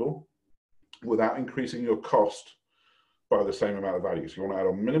valuable without increasing your cost by the same amount of value? So you want to add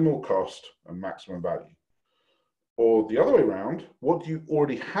on minimal cost and maximum value. Or the other way around, what do you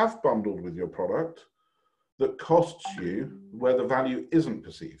already have bundled with your product that costs you where the value isn't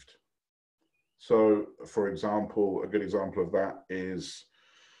perceived? So, for example, a good example of that is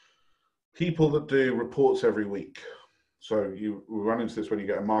people that do reports every week. So you run into this when you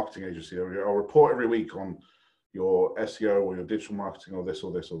get a marketing agency. I'll report every week on your SEO or your digital marketing or this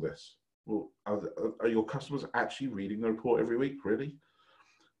or this or this. Well, are your customers actually reading the report every week, really?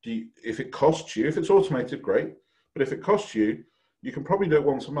 If it costs you, if it's automated, great. But if it costs you, you can probably do it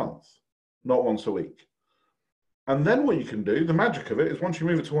once a month, not once a week. And then what you can do, the magic of it, is once you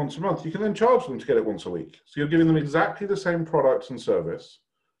move it to once a month, you can then charge them to get it once a week. So you're giving them exactly the same products and service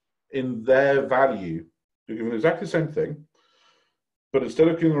in their value. You're giving them exactly the same thing, but instead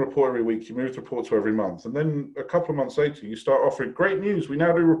of giving a report every week, you move the report to every month. And then a couple of months later, you start offering great news. We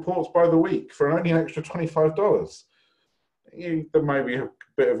now do reports by the week for only an extra $25. There may be a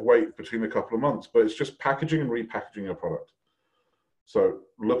bit of wait between a couple of months, but it's just packaging and repackaging your product. So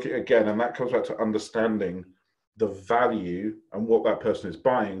look at again, and that comes back to understanding the value and what that person is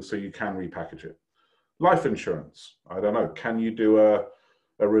buying so you can repackage it. Life insurance, I don't know, can you do a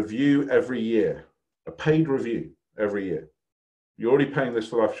review every year, a paid review every year? You're already paying this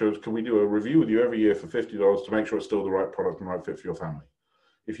for life insurance. Can we do a review with you every year for $50 to make sure it's still the right product and right fit for your family?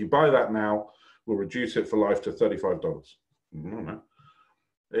 If you buy that now, we'll reduce it for life to $35. No.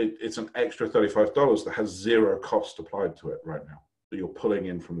 It's an extra $35 that has zero cost applied to it right now that you're pulling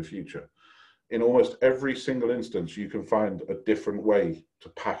in from the future. In almost every single instance, you can find a different way to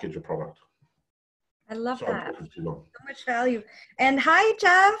package a product. I love that. So much value. And hi,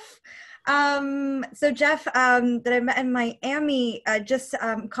 Jeff. So Jeff, that I met in Miami, just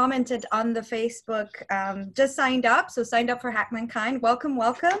commented on the Facebook, just signed up. So signed up for Hack Mankind. Welcome,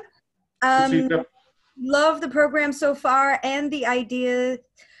 welcome. Love the program so far and the ideas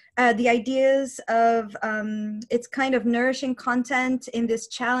of it's kind of nourishing content in this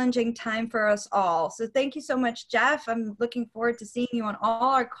challenging time for us all. So thank you so much, Jeff. I'm looking forward to seeing you on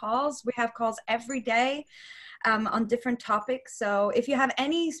all our calls. We have calls every day on different topics. So if you have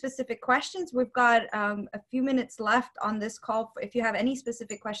any specific questions, we've got a few minutes left on this call. If you have any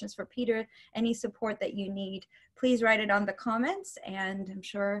specific questions for Peter, any support that you need, please write it on the comments, and I'm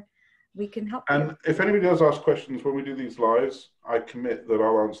sure we can help you. And if anybody does ask questions when we do these lives, I commit that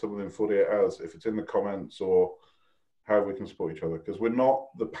I'll answer them within 48 hours if it's in the comments or how we can support each other. Because we're not,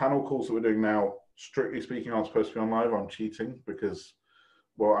 the panel calls that we're doing now, strictly speaking, aren't supposed to be on live. I'm cheating because,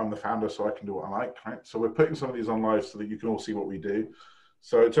 well, I'm the founder, so I can do what I like, right? So we're putting some of these on live so that you can all see what we do.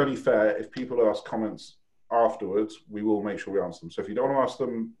 So it's only fair if people ask comments afterwards, we will make sure we answer them. So if you don't want to ask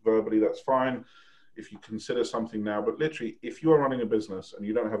them verbally, that's fine. If you consider something now, but literally, if you are running a business and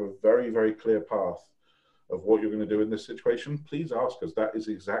you don't have a very, very clear path of what you're going to do in this situation, please ask us. That is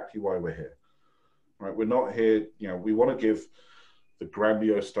exactly why we're here. Right? We're not here, you know, we want to give the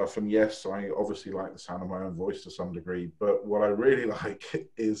grandiose stuff. And yes, I obviously like the sound of my own voice to some degree, but what I really like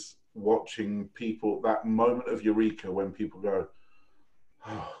is watching people, that moment of eureka when people go,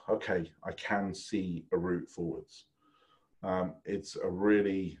 oh, okay, I can see a route forwards. It's a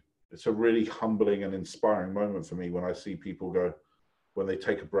really humbling and inspiring moment for me when I see people go, when they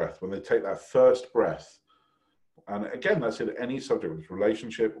take a breath, when they take that first breath. And again, that's in any subject, with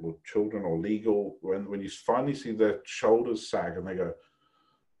relationship or children or legal, when you finally see their shoulders sag and they go,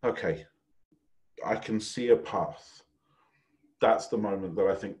 okay, I can see a path. That's the moment that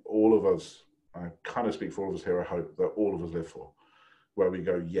I think all of us, I kind of speak for all of us here, I hope, that all of us live for, where we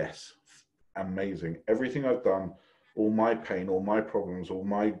go, yes, amazing. Everything I've done, all my pain, all my problems, all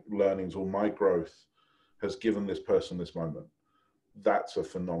my learnings, all my growth has given this person this moment. That's a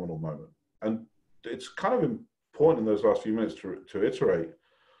phenomenal moment. And it's kind of important in those last few minutes to iterate.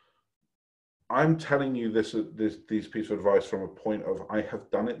 I'm telling you these pieces of advice from a point of I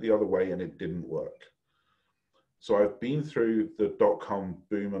have done it the other way and it didn't work. So I've been through the dot-com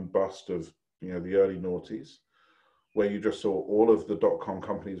boom and bust of, the early noughties, where you just saw all of the dot-com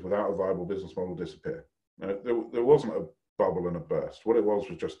companies without a viable business model disappear. Now, there wasn't a bubble and a burst. What it was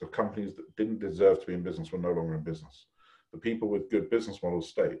just the companies that didn't deserve to be in business were no longer in business. The people with good business models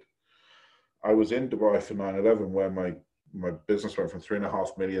stayed. I was in Dubai for 9/11, where my business went from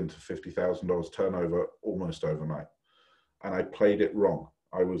 $3.5 million to $50,000 turnover almost overnight. And I played it wrong.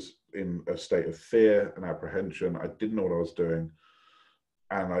 I was in a state of fear and apprehension. I didn't know what I was doing.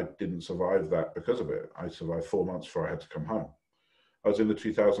 And I didn't survive that because of it. I survived 4 months before I had to come home. I was in the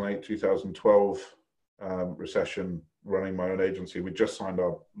 2008, 2012 recession running my own agency. We just signed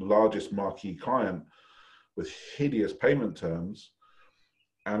our largest marquee client with hideous payment terms.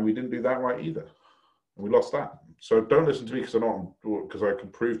 And we didn't do that right either. And we lost that. So don't listen to me because I can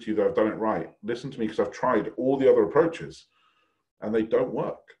prove to you that I've done it right. Listen to me because I've tried all the other approaches and they don't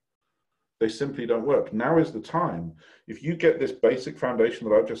work. They simply don't work. Now is the time. If you get this basic foundation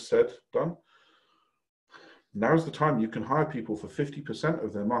that I've just said done, now is the time you can hire people for 50%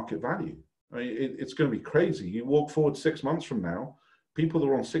 of their market value. I mean, it's going to be crazy. You walk forward 6 months from now, people that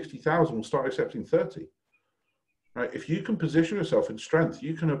are on 60,000 will start accepting 30. Right? If you can position yourself in strength,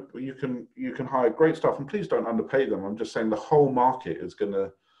 you can hire great stuff. And please don't underpay them. I'm just saying the whole market is going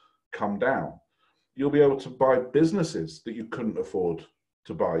to come down. You'll be able to buy businesses that you couldn't afford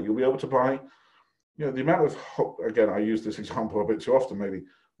to buy. You'll be able to buy, the amount of, again, I use this example a bit too often, maybe,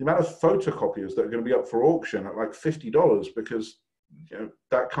 the amount of photocopiers that are going to be up for auction at like $50 because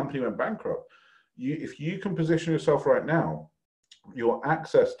that company went bankrupt. If you can position yourself right now, your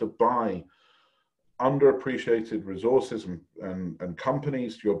access to buy underappreciated resources and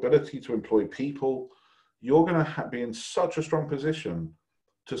companies, your ability to employ people, you're going to be in such a strong position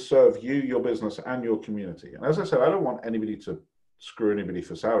to serve you, your business, and your community. And as I said, I don't want anybody to screw anybody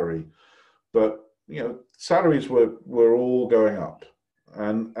for salary, but salaries were all going up,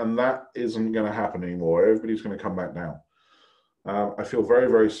 and that isn't going to happen anymore. Everybody's going to come back down. I feel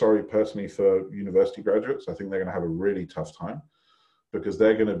very, very sorry personally for university graduates. I think they're going to have a really tough time because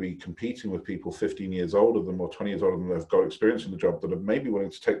they're going to be competing with people 15 years older than them or 20 years older than them that have got experience in the job that are maybe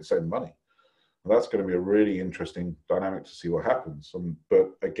willing to take the same money. And that's going to be a really interesting dynamic to see what happens.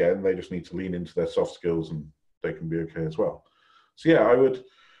 But again, they just need to lean into their soft skills and they can be okay as well. So yeah, I would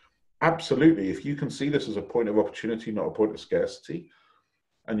absolutely, if you can see this as a point of opportunity, not a point of scarcity,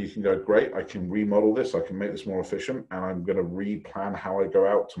 and you can go, great, I can remodel this, I can make this more efficient, and I'm going to replan how I go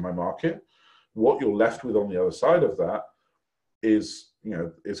out to my market. What you're left with on the other side of that is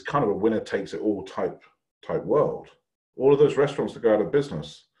kind of a winner takes it all type world. All of those restaurants that go out of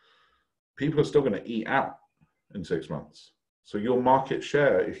business, people are still going to eat out in 6 months. So your market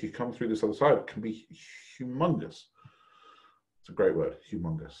share, if you come through this other side, can be humongous. It's a great word,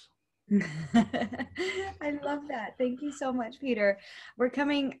 humongous. I love that. Thank you so much, Peter. We're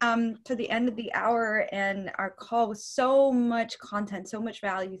coming to the end of the hour and our call with so much content, so much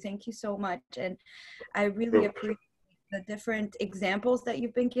value. Thank you so much. And I really appreciate the different examples that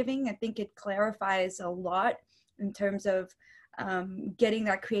you've been giving. I think it clarifies a lot in terms of getting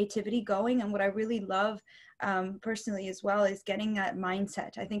that creativity going. And what I really love personally as well is getting that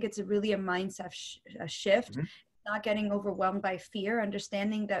mindset. I think it's really a mindset shift. Mm-hmm. Not getting overwhelmed by fear,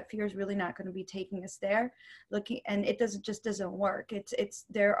 understanding that fear is really not going to be taking us there. And it doesn't work.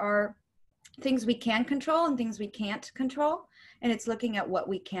 There are things we can control and things we can't control. And it's looking at what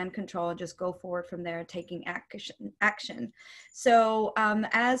we can control and just go forward from there, taking action. So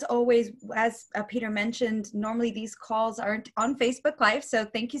as always, as Peter mentioned, normally these calls aren't on Facebook Live. So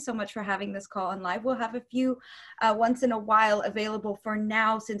thank you so much for having this call on live. We'll have a few once in a while available for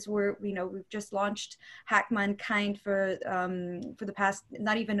now, since we've just launched Hack Mankind for the past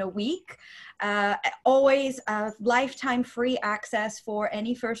not even a week. Always lifetime free access for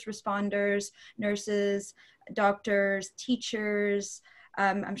any first responders, nurses, doctors, teachers.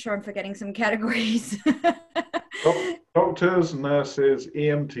 I'm sure I'm forgetting some categories. Doctors, nurses,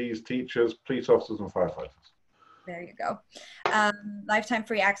 EMTs, teachers, police officers, and firefighters. There you go. Lifetime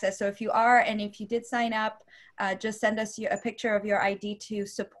free access. So if you did sign up, just send us a picture of your ID to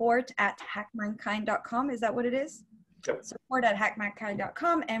support@hackmankind.com. Is that what it is? Yep.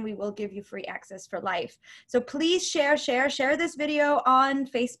 support@hackmackai.com, and we will give you free access for life. So please share this video on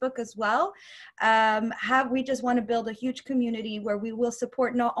Facebook as well. We just want to build a huge community where we will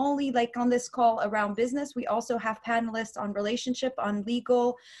support not only like on this call around business, we also have panelists on relationship, on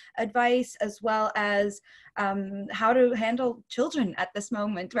legal advice, as well as how to handle children at this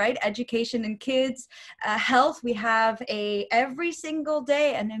moment, right? Education and kids, health. We have every single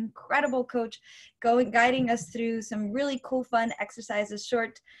day an incredible coach guiding us through some really cool, fun exercises,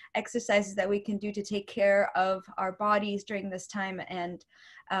 short exercises that we can do to take care of our bodies during this time, and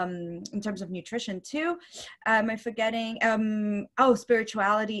in terms of nutrition too. Am I forgetting?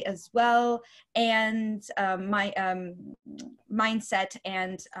 Spirituality as well, and my mindset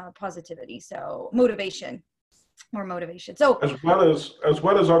and positivity. So motivation. More motivation. So as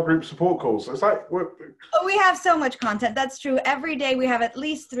well as our group support calls. It's like we have so much content. That's true. Every day we have at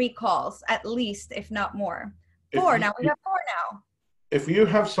least 3 calls, at least, if not more. 4 now. We have 4 now. If you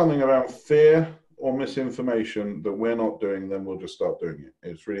have something around fear or misinformation that we're not doing, then we'll just start doing it.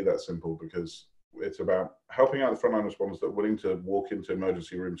 It's really that simple, because it's about helping out the frontline responders that are willing to walk into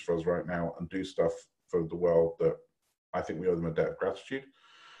emergency rooms for us right now and do stuff for the world that I think we owe them a debt of gratitude.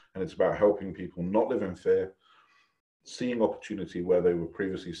 And it's about helping people not live in fear, seeing opportunity where they were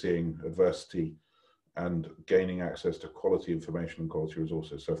previously seeing adversity, and gaining access to quality information and quality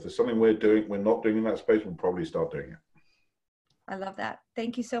resources. So if there's something we're not doing in that space, we'll probably start doing it. I love that.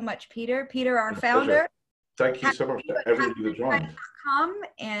 Thank you so much, Peter. Peter, our founder. Thank you so much to everybody that joined.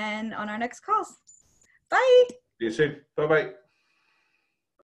 And on our next calls. Bye. See you soon. Bye-bye.